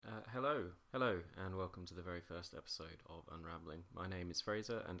Hello, and welcome to the very first episode of Unraveling. My name is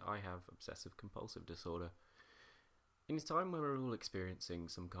Fraser, and I have obsessive compulsive disorder. In a time when we're all experiencing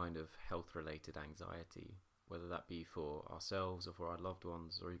some kind of health-related anxiety, whether that be for ourselves or for our loved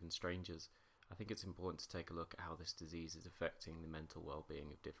ones or even strangers, I think it's important to take a look at how this disease is affecting the mental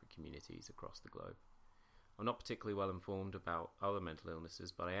well-being of different communities across the globe. I'm not particularly well informed about other mental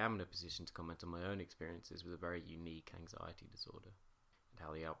illnesses, but I am in a position to comment on my own experiences with a very unique anxiety disorder, and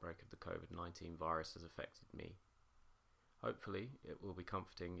how the outbreak of the COVID-19 virus has affected me. Hopefully, it will be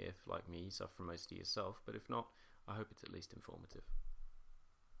comforting if, like me, you suffer from OCD yourself, but if not, I hope it's at least informative.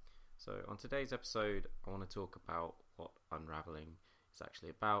 So, on today's episode, I want to talk about what unraveling is actually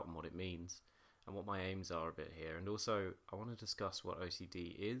about and what it means, and what my aims are a bit here, and also I want to discuss what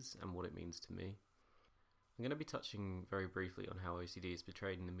OCD is and what it means to me. I'm going to be touching very briefly on how OCD is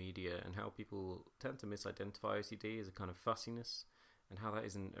portrayed in the media and how people tend to misidentify OCD as a kind of fussiness, and how that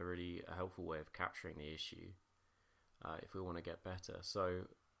isn't a really helpful way of capturing the issue if we want to get better. So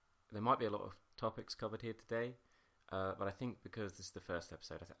there might be a lot of topics covered here today, but I think because this is the first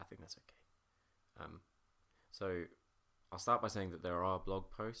episode, I think that's okay. So I'll start by saying that there are blog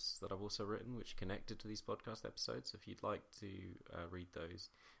posts that I've also written which are connected to these podcast episodes. So if you'd like to read those,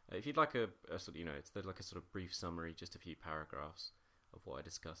 if you'd like a sort of, it's like a sort of brief summary, just a few paragraphs of what I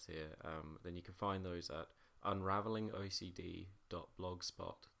discuss here, then you can find those at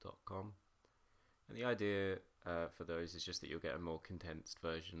unravelingocd.blogspot.com. And the idea for those is just that you'll get a more condensed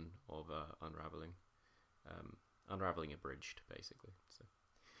version of Unraveling. Unraveling abridged, basically.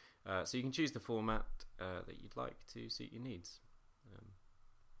 So you can choose the format that you'd like to suit your needs.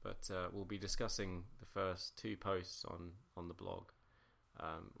 But we'll be discussing the first two posts on the blog,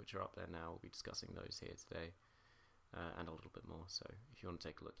 which are up there now. We'll be discussing those here today, and a little bit more. So if you want to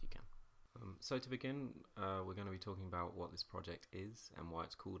take a look, you can. So to begin, we're going to be talking about what this project is and why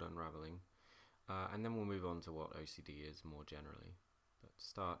it's called Unraveling. And then we'll move on to what OCD is more generally. But to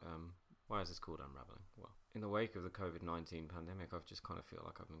start, why is this called Unraveling? Well, in the wake of the COVID-19 pandemic, I've just kind of feel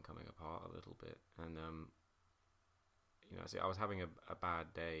like I've been coming apart a little bit. And, I was having a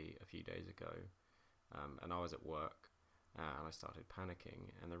bad day a few days ago, and I was at work, and I started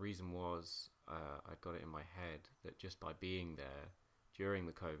panicking. And the reason was I'd got it in my head that just by being there during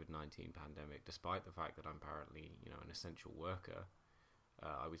the COVID-19 pandemic, despite the fact that I'm apparently, an essential worker,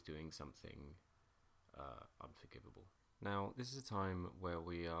 I was doing something unforgivable. Now, this is a time where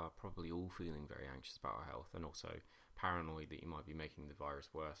we are probably all feeling very anxious about our health and also paranoid that you might be making the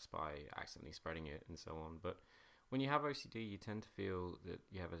virus worse by accidentally spreading it and so on. But when you have OCD, you tend to feel that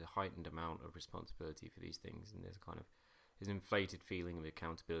you have a heightened amount of responsibility for these things, and there's an inflated feeling of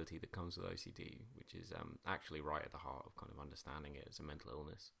accountability that comes with OCD, which is actually right at the heart of kind of understanding it as a mental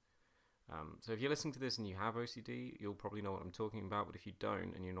illness. So if you're listening to this and you have OCD, you'll probably know what I'm talking about, but if you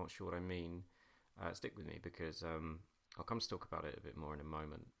don't and you're not sure what I mean, stick with me because I'll come to talk about it a bit more in a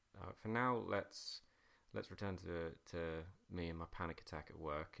moment. For now, let's return to me and my panic attack at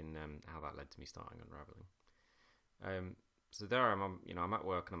work and how that led to me starting Unraveling. So there I am, I'm at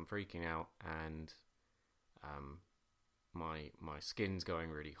work and I'm freaking out, and my skin's going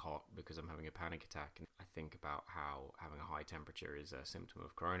really hot because I'm having a panic attack, and I think about how having a high temperature is a symptom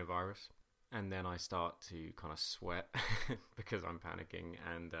of coronavirus, and then I start to kind of sweat because I'm panicking,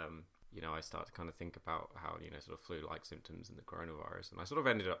 and I start to kind of think about how sort of flu-like symptoms in the coronavirus, and I sort of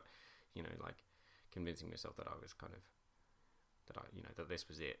ended up like convincing myself that I was kind of that this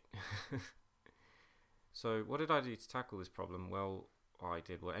was it. So what did I do to tackle this problem? Well, I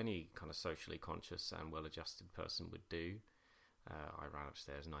did what any kind of socially conscious and well-adjusted person would do. I ran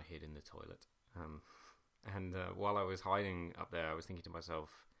upstairs and I hid in the toilet. And while I was hiding up there, I was thinking to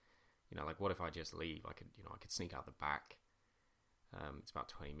myself, what if I just leave? I could sneak out the back. It's about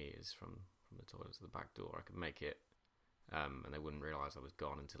 20 meters from the toilet to the back door. I could make it, and they wouldn't realize I was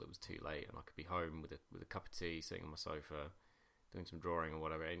gone until it was too late, and I could be home with a cup of tea, sitting on my sofa, doing some drawing or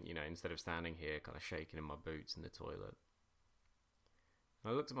whatever, and, instead of standing here kind of shaking in my boots in the toilet.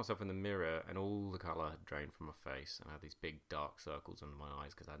 I looked at myself in the mirror, and all the colour had drained from my face, and I had these big dark circles under my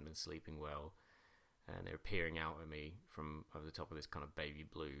eyes because I hadn't been sleeping well, and they were peering out at me from over the top of this kind of baby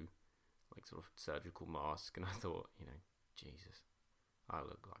blue, like sort of surgical mask, and I thought, Jesus, I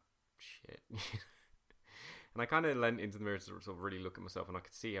look like shit. And I kind of leant into the mirror to sort of really look at myself, and I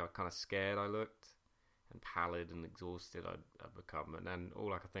could see how kind of scared I looked, and pallid and exhausted I'd become, and then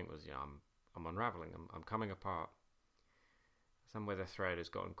all I could think was, I'm unraveling, I'm coming apart. Somewhere the thread has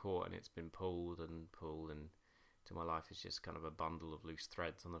gotten caught and it's been pulled, and to my life is just kind of a bundle of loose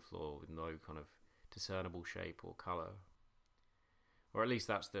threads on the floor with no kind of discernible shape or colour. Or at least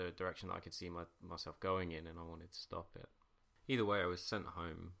that's the direction that I could see myself going in, and I wanted to stop it. Either way, I was sent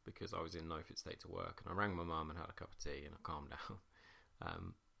home because I was in no fit state to work, and I rang my mum and had a cup of tea, and I calmed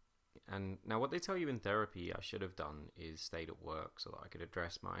down. And now what they tell you in therapy I should have done is stayed at work so that I could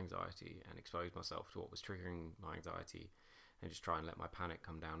address my anxiety and expose myself to what was triggering my anxiety and just try and let my panic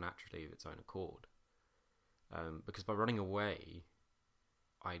come down naturally of its own accord. Because by running away,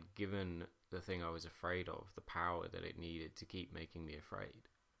 I'd given the thing I was afraid of the power that it needed to keep making me afraid.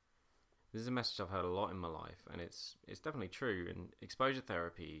 This is a message I've heard a lot in my life, and it's definitely true. And exposure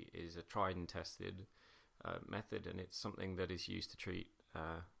therapy is a tried and tested method, and it's something that is used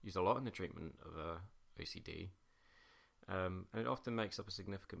a lot in the treatment of OCD. And it often makes up a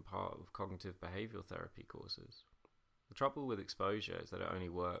significant part of cognitive behavioral therapy courses. The trouble with exposure is that it only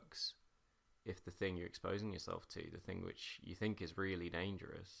works if the thing you're exposing yourself to, the thing which you think is really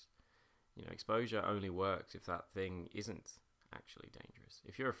dangerous, exposure only works if that thing isn't actually dangerous.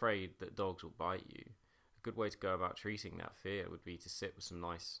 If you're afraid that dogs will bite you, a good way to go about treating that fear would be to sit with some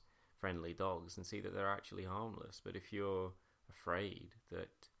nice, friendly dogs and see that they're actually harmless. But if you're afraid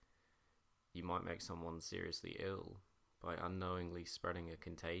that you might make someone seriously ill by unknowingly spreading a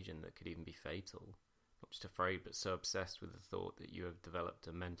contagion that could even be fatal, not just afraid but so obsessed with the thought that you have developed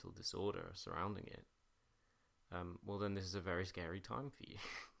a mental disorder surrounding it, well then this is a very scary time for you.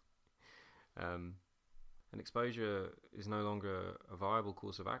 And exposure is no longer a viable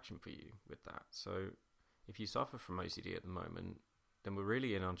course of action for you with that. So if you suffer from OCD at the moment, then we're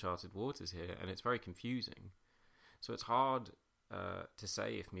really in uncharted waters here, and it's very confusing. So it's hard to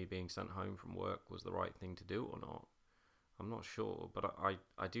say if me being sent home from work was the right thing to do or not. I'm not sure, but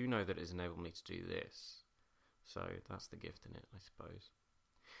I do know that it's enabled me to do this. So that's the gift in it, I suppose.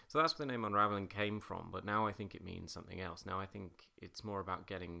 So that's where the name Unraveling came from, but now I think it means something else. Now I think it's more about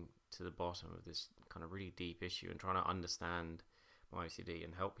getting to the bottom of this kind of really deep issue and trying to understand my OCD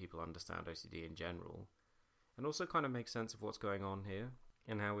and help people understand OCD in general. And also kind of make sense of what's going on here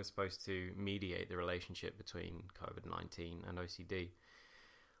and how we're supposed to mediate the relationship between COVID-19 and OCD.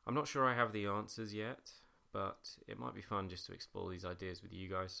 I'm not sure I have the answers yet, but it might be fun just to explore these ideas with you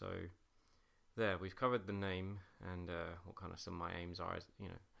guys. So there, we've covered the name and what kind of some of my aims are.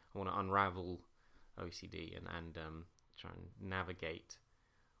 I want to unravel OCD and try and navigate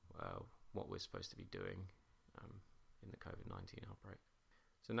what we're supposed to be doing in the COVID-19 outbreak.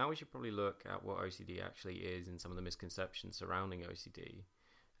 So now we should probably look at what OCD actually is and some of the misconceptions surrounding OCD.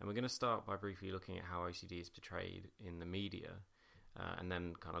 And we're going to start by briefly looking at how OCD is portrayed in the media and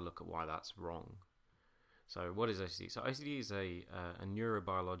then kind of look at why that's wrong. So what is OCD? So OCD is a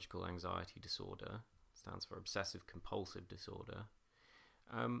neurobiological anxiety disorder. It stands for obsessive compulsive disorder.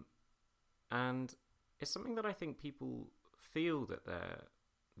 And it's something that I think people feel that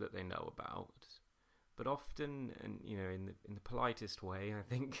they know about, but often, and in the politest way, I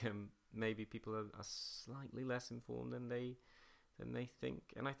think maybe people are slightly less informed than they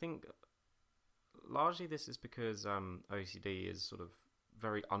think. And I think largely this is because OCD is sort of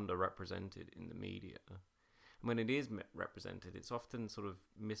very underrepresented in the media. And when it is represented, it's often sort of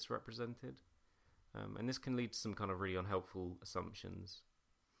misrepresented. And this can lead to some kind of really unhelpful assumptions.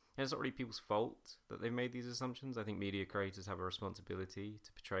 And it's not really people's fault that they've made these assumptions. I think media creators have a responsibility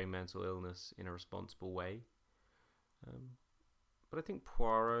to portray mental illness in a responsible way. But I think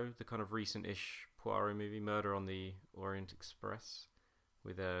Poirot, the kind of recent-ish Poirot movie, Murder on the Orient Express,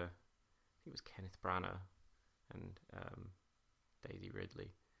 with I think it was Kenneth Branagh and Daisy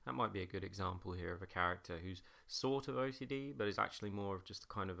Ridley. That might be a good example here of a character who's sort of OCD, but is actually more of just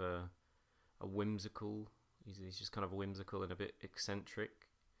kind of a whimsical. He's just kind of whimsical and a bit eccentric.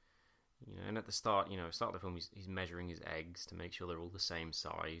 And at the start of the film, he's measuring his eggs to make sure they're all the same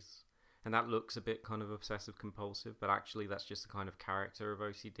size. And that looks a bit kind of obsessive compulsive, but actually that's just the kind of character of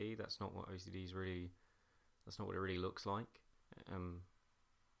OCD. That's not what OCD is really, that's not what it really looks like. And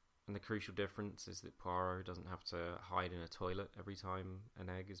the crucial difference is that Poirot doesn't have to hide in a toilet every time an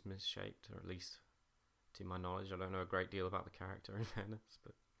egg is misshaped, or at least to my knowledge. I don't know a great deal about the character in fairness,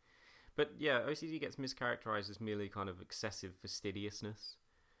 but yeah, OCD gets mischaracterized as merely kind of excessive fastidiousness,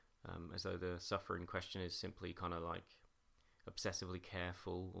 as though the sufferer in question is simply kind of like obsessively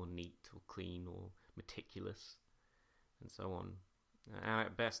careful or neat or clean or meticulous and so on. And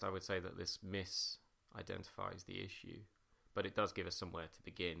at best I would say that this misidentifies the issue, but it does give us somewhere to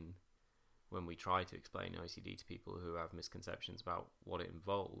begin when we try to explain OCD to people who have misconceptions about what it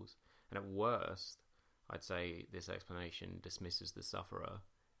involves. And at worst, I'd say this explanation dismisses the sufferer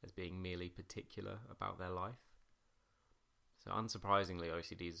as being merely particular about their life. So unsurprisingly,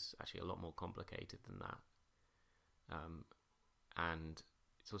 OCD is actually a lot more complicated than that. And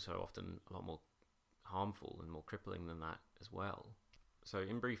it's also often a lot more harmful and more crippling than that as well. So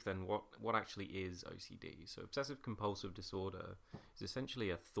in brief then, what actually is OCD? So obsessive compulsive disorder is essentially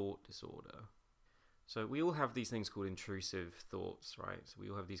a thought disorder. So we all have these things called intrusive thoughts, right? So we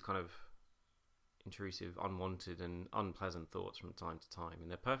all have these kind of intrusive, unwanted and unpleasant thoughts from time to time, and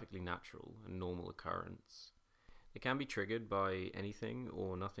they're perfectly natural and normal occurrence. They can be triggered by anything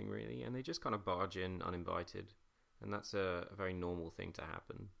or nothing really, and they just kind of barge in uninvited, and that's a very normal thing to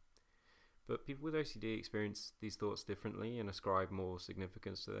happen. But people with OCD experience these thoughts differently and ascribe more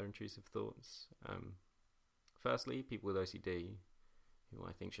significance to their intrusive thoughts. Firstly, people with OCD, who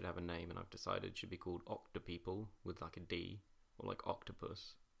I think should have a name, and I've decided should be called octopeople with like a D, or like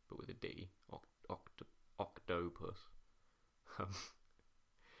octopus, but with a D, octopus.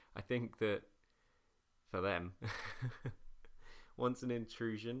 I think that for them, once an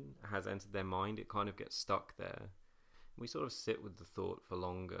intrusion has entered their mind, it kind of gets stuck there. We sort of sit with the thought for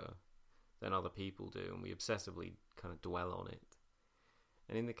longer than other people do, and we obsessively kind of dwell on it.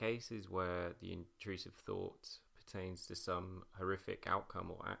 And in the cases where the intrusive thought pertains to some horrific outcome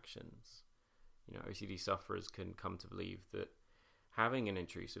or actions, OCD sufferers can come to believe that having an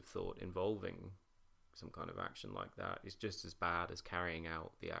intrusive thought involving some kind of action like that is just as bad as carrying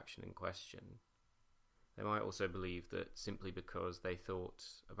out the action in question. They might also believe that simply because they thought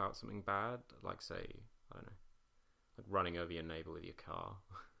about something bad, like say, I don't know, like running over your neighbour with your car,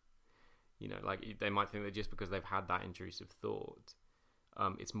 like they might think that just because they've had that intrusive thought,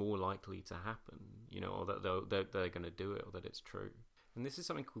 it's more likely to happen, or that they're going to do it, or that it's true. And this is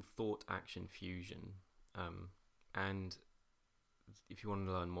something called thought-action fusion. And if you want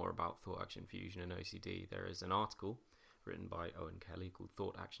to learn more about thought-action fusion and OCD, there is an article written by Owen Kelly called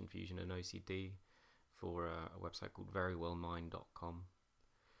Thought-Action Fusion and OCD for a website called verywellmind.com.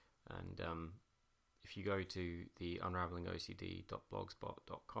 And if you go to the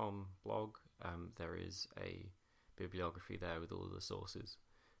unravelingocd.blogspot.com blog, there is a bibliography there with all of the sources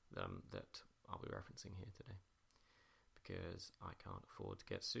that I'll be referencing here today, because I can't afford to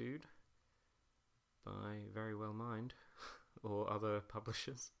get sued by Verywell Mind or other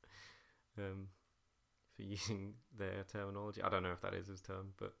publishers for using their terminology. I don't know if that is his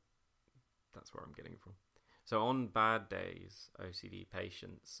term, but that's where I'm getting it from. So on bad days, OCD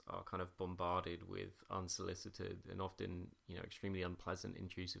patients are kind of bombarded with unsolicited and often, extremely unpleasant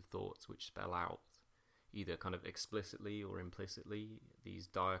intrusive thoughts which spell out, either kind of explicitly or implicitly, these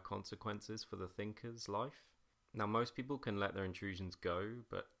dire consequences for the thinker's life. Now, most people can let their intrusions go,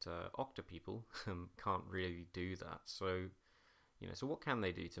 but octopeople can't really do that. So, so what can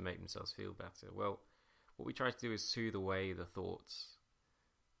they do to make themselves feel better? Well, what we try to do is soothe away the thoughts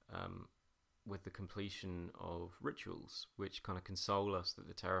with the completion of rituals, which kind of console us that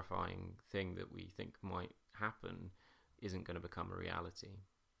the terrifying thing that we think might happen isn't going to become a reality.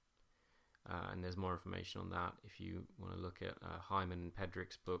 And there's more information on that if you want to look at Hyman and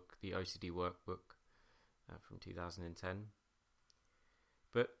Pedrick's book, The OCD Workbook, from 2010.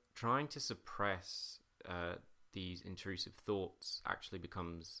 But trying to suppress these intrusive thoughts actually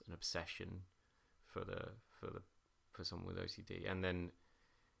becomes an obsession for someone with OCD, and then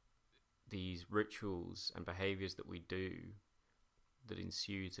these rituals and behaviors that we do that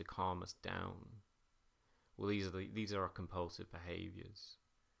ensue to calm us down, well, these are our compulsive behaviors.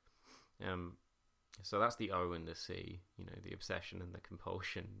 So that's the O and the C, the obsession and the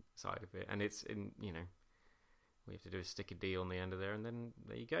compulsion side of it. And it's we have to do is stick a D on the end of there, and then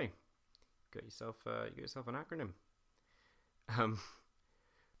there you go. You got yourself an acronym.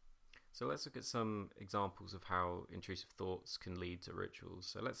 So let's look at some examples of how intrusive thoughts can lead to rituals.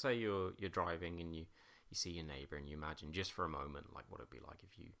 So let's say you're driving and you see your neighbour and you imagine just for a moment like what it'd be like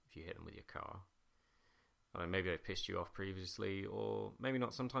if you hit them with your car. I don't know, maybe they've pissed you off previously, or maybe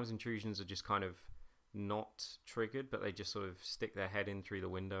not. Sometimes intrusions are just kind of not triggered, but they just sort of stick their head in through the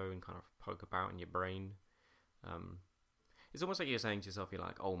window and kind of poke about in your brain. It's almost like you're saying to yourself, you're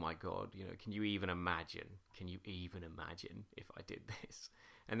like, oh my God, can you even imagine if I did this?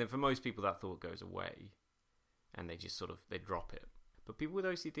 And then for most people that thought goes away and they just they drop it. But people with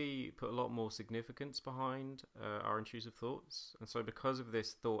OCD put a lot more significance behind our intrusive thoughts. And so because of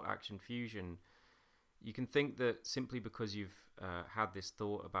this thought-action fusion, you can think that simply because you've had this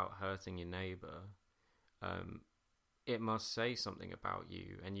thought about hurting your neighbour, it must say something about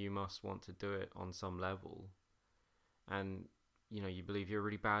you, and you must want to do it on some level. And you believe you're a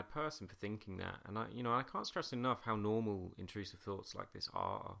really bad person for thinking that. And I can't stress enough how normal intrusive thoughts like this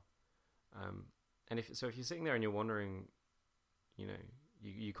are. And if you're sitting there and you're wondering,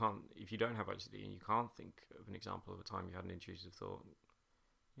 you can't, if you don't have OCD and you can't think of an example of a time you had an intrusive thought,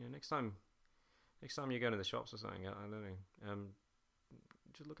 next time you're going to the shops or something, I don't know,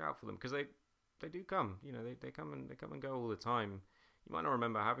 just look out for them, because they do come. They come and go all the time. You might not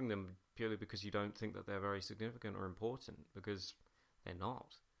remember having them purely because you don't think that they're very significant or important, because they're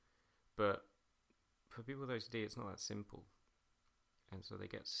not. But for people with OCD, it's not that simple. And so they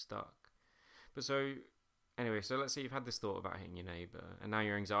get stuck. But so, anyway, so let's say you've had this thought about hitting your neighbour, and now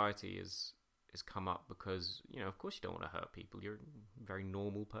your anxiety is come up because, of course you don't want to hurt people. You're a very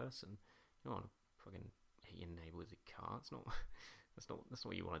normal person. You don't want to fucking hit your neighbour with a car. It's not, that's not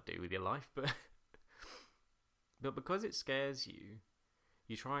what you want to do with your life. But because it scares you,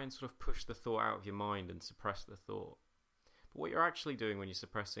 you try and sort of push the thought out of your mind and suppress the thought. But what you're actually doing when you're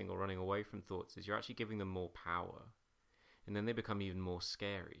suppressing or running away from thoughts is you're actually giving them more power. And then they become even more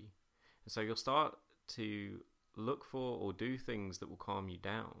scary. And so you'll start to look for or do things that will calm you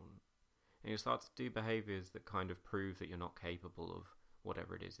down. And you'll start to do behaviours that kind of prove that you're not capable of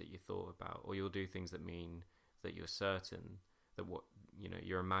whatever it is that you thought about. Or you'll do things that mean that you're certain that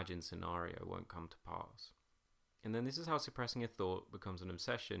your imagined scenario won't come to pass. And then this is how suppressing a thought becomes an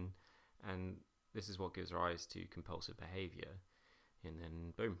obsession, and this is what gives rise to compulsive behaviour. And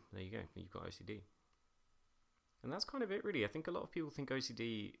then, boom, there you go, you've got OCD. And that's kind of it, really. I think a lot of people think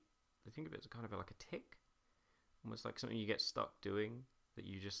OCD, they think of it as kind of like a tic, almost like something you get stuck doing that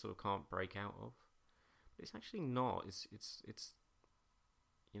you just sort of can't break out of. But it's actually not.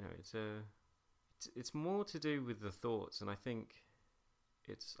 It's more to do with the thoughts, and I think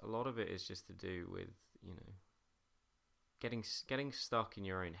a lot of it is just to do with getting stuck in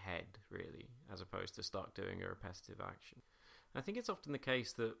your own head, really, as opposed to start doing a repetitive action. And I think it's often the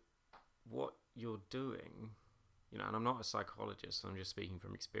case that what you're doing, and I'm not a psychologist, so I'm just speaking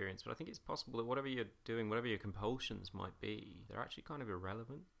from experience, but I think it's possible that whatever you're doing, whatever your compulsions might be, they're actually kind of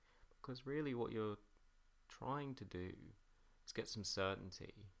irrelevant, because really what you're trying to do is get some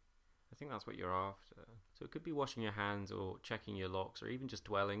certainty. I think that's what you're after. So it could be washing your hands or checking your locks, or even just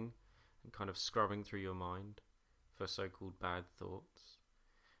dwelling and kind of scrubbing through your mind for so-called bad thoughts.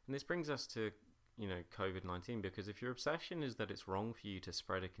 And this brings us to, COVID-19, because if your obsession is that it's wrong for you to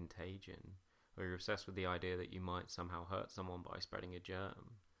spread a contagion, or you're obsessed with the idea that you might somehow hurt someone by spreading a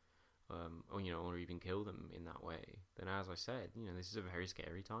germ, or even kill them in that way, then as I said, this is a very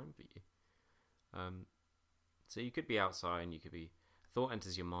scary time for you. So you could be outside and thought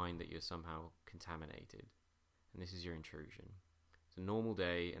enters your mind that you're somehow contaminated, and this is your intrusion. It's a normal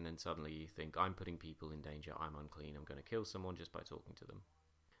day, and then suddenly you think, I'm putting people in danger, I'm unclean, I'm going to kill someone just by talking to them.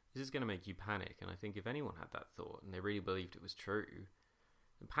 This is going to make you panic, and I think if anyone had that thought, and they really believed it was true,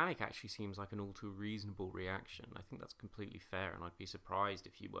 then panic actually seems like an all too reasonable reaction. I think that's completely fair, and I'd be surprised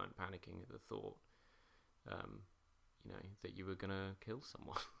if you weren't panicking at the thought, that you were going to kill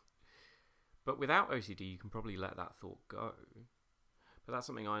someone. But without OCD, you can probably let that thought go. But that's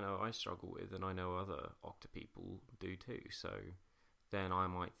something I know I struggle with, and I know other Octa people do too. So then I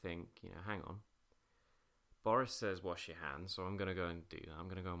might think, hang on, Boris says wash your hands, so I'm going to go and do that. I'm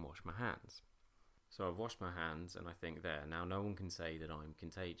going to go and wash my hands. So I've washed my hands, and I think now no one can say that I'm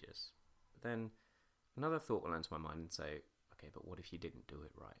contagious. But then another thought will enter my mind and say, okay, but what if you didn't do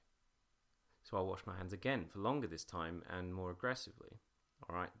it right? So I'll wash my hands again for longer this time and more aggressively.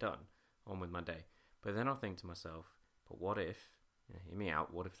 All right, done. On with my day. But then I'll think to myself, but what if, hear me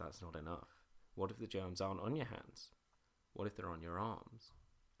out, what if that's not enough? What if the germs aren't on your hands? What if they're on your arms?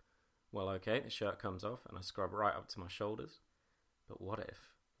 Well, okay, the shirt comes off and I scrub right up to my shoulders. But what if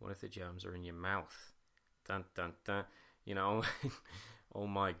the germs are in your mouth? Dun, dun, dun. Oh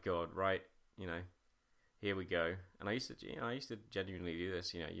my God, right? Here we go. And I used to genuinely do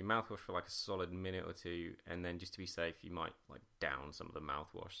this. You mouthwash for like a solid minute or two, and then just to be safe, you might like down some of the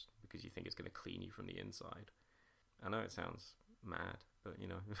mouthwash because you think it's going to clean you from the inside. I know it sounds mad, but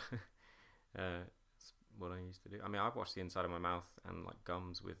it's what I used to do. I mean, I've washed the inside of my mouth and like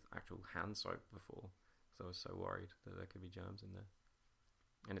gums with actual hand soap before, so I was so worried that there could be germs in there,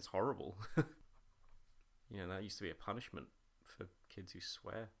 and it's horrible. That used to be a punishment for kids who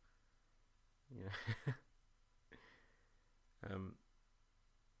swear.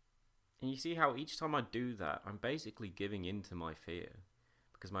 And you see how each time I do that, I'm basically giving in to my fear,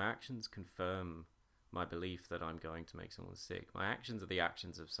 because my actions confirm my belief that I'm going to make someone sick. My actions are the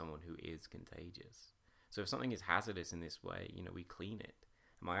actions of someone who is contagious. So if something is hazardous in this way, we clean it.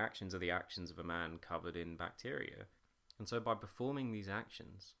 And my actions are the actions of a man covered in bacteria. And so by performing these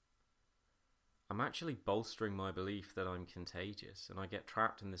actions, I'm actually bolstering my belief that I'm contagious, and I get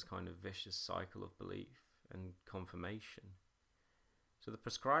trapped in this kind of vicious cycle of belief and confirmation. So the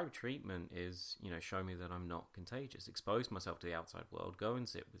prescribed treatment is, show me that I'm not contagious, expose myself to the outside world, go and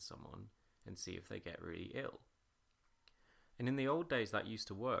sit with someone and see if they get really ill. And in the old days that used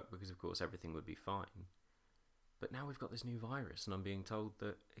to work because of course everything would be fine. But now we've got this new virus, and I'm being told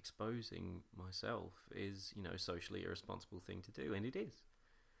that exposing myself is, a socially irresponsible thing to do, and it is.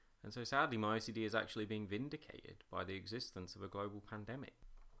 And so sadly, my OCD is actually being vindicated by the existence of a global pandemic,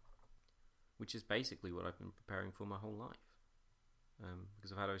 which is basically what I've been preparing for my whole life,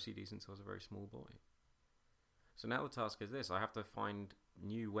 because I've had OCD since I was a very small boy. So now the task is this: I have to find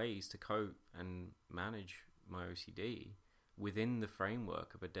new ways to cope and manage my OCD within the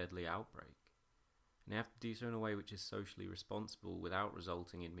framework of a deadly outbreak. And I have to do so in a way which is socially responsible without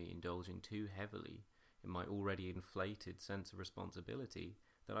resulting in me indulging too heavily in my already inflated sense of responsibility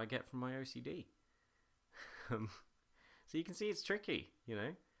that I get from my OCD. So you can see it's tricky,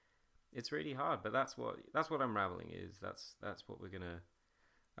 It's really hard, but that's what unraveling is. That's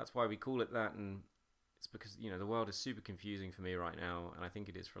why we call it that, and it's because the world is super confusing for me right now, and I think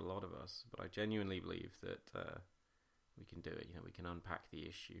it is for a lot of us. But I genuinely believe that we can do it. We can unpack the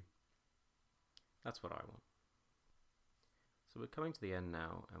issue. That's what I want. So we're coming to the end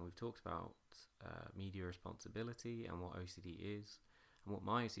now, and we've talked about media responsibility and what OCD is, and what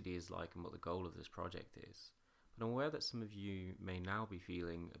my OCD is like, and what the goal of this project is. But I'm aware that some of you may now be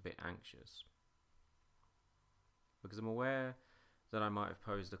feeling a bit anxious, because I'm aware that I might have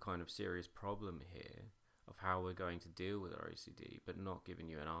posed a kind of serious problem here of how we're going to deal with our OCD, but not given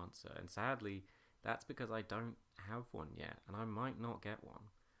you an answer. And sadly, that's because I don't have one yet, and I might not get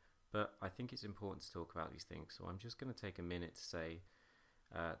one. But I think it's important to talk about these things, so I'm just going to take a minute to say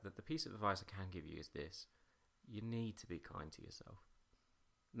that the piece of advice I can give you is this: you need to be kind to yourself.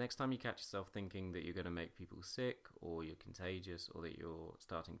 Next time you catch yourself thinking that you're going to make people sick, or you're contagious, or that you're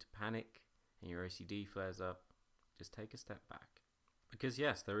starting to panic and your OCD flares up, just take a step back. Because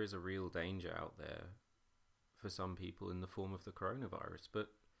yes, there is a real danger out there for some people in the form of the coronavirus,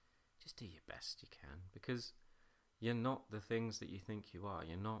 but just do your best you can, because you're not the things that you think you are.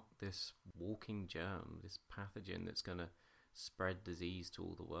 You're not this walking germ, this pathogen that's going to spread disease to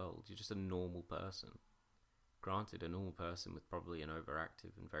all the world. You're just a normal person. Granted, a normal person with probably an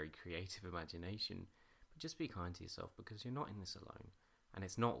overactive and very creative imagination, but just be kind to yourself, because you're not in this alone, and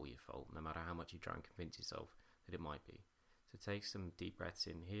it's not all your fault, no matter how much you try and convince yourself that it might be. So take some deep breaths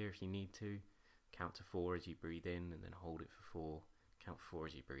in here if you need to. Count to 4 as you breathe in, and then hold it for 4. Count for 4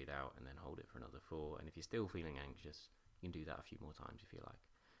 as you breathe out, and then hold it for another 4. And if you're still feeling anxious, you can do that a few more times if you like.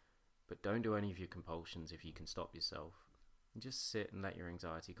 But don't do any of your compulsions if you can stop yourself. And just sit and let your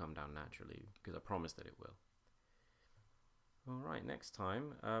anxiety come down naturally, because I promise that it will. Alright, next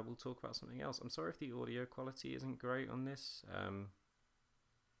time we'll talk about something else. I'm sorry if the audio quality isn't great on this.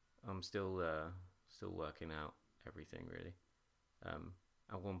 I'm still working out everything, really.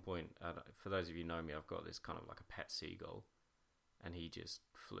 At one point, for those of you who know me, I've got this kind of like a pet seagull, and he just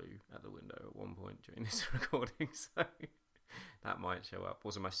flew at the window at one point during this recording, so that might show up.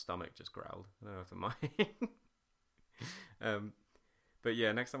 Also, my stomach just growled. I don't know if it might. But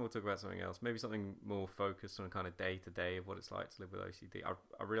yeah, next time we'll talk about something else. Maybe something more focused on kind of day-to-day of what it's like to live with OCD. I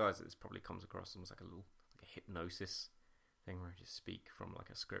realise that this probably comes across almost like a hypnosis thing where I just speak from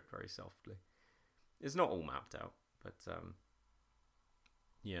like a script very softly. It's not all mapped out, but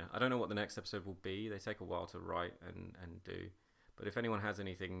yeah, I don't know what the next episode will be. They take a while to write and do. But if anyone has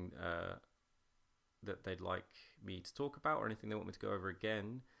anything that they'd like me to talk about, or anything they want me to go over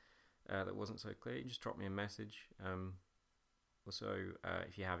again that wasn't so clear, you just drop me a message. Also,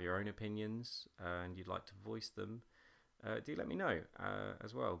 if you have your own opinions and you'd like to voice them, do let me know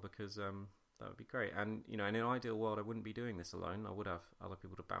as well, because that would be great. And, in an ideal world, I wouldn't be doing this alone. I would have other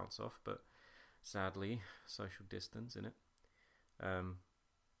people to bounce off, but sadly, social distance, innit?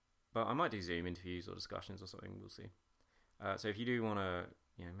 But I might do Zoom interviews or discussions or something, we'll see. So if you do want to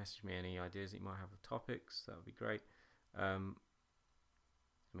message me any ideas that you might have of topics, that would be great.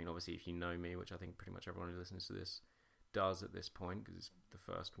 Obviously, if you know me, which I think pretty much everyone who listens to this does at this point, because it's the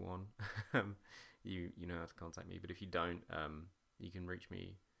first one, you know how to contact me. But if you don't, you can reach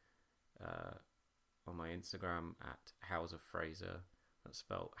me on my Instagram at Howes of Fraser. That's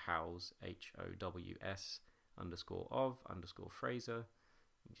spelled Howes, HOWS_of_Fraser.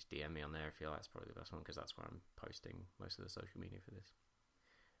 You can just DM me on there if you like. That's probably the best one, because that's where I'm posting most of the social media for this.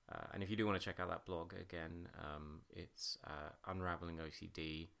 And if you do want to check out that blog again, it's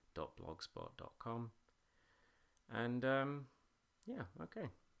unravelingocd.blogspot.com. And yeah, okay.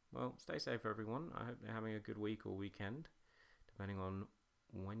 Well, stay safe, everyone. I hope you're having a good week or weekend, depending on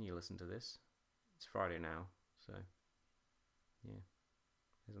when you listen to this. It's Friday now, so yeah,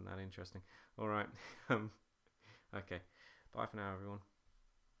 isn't that interesting? All right. Okay. Bye for now, everyone.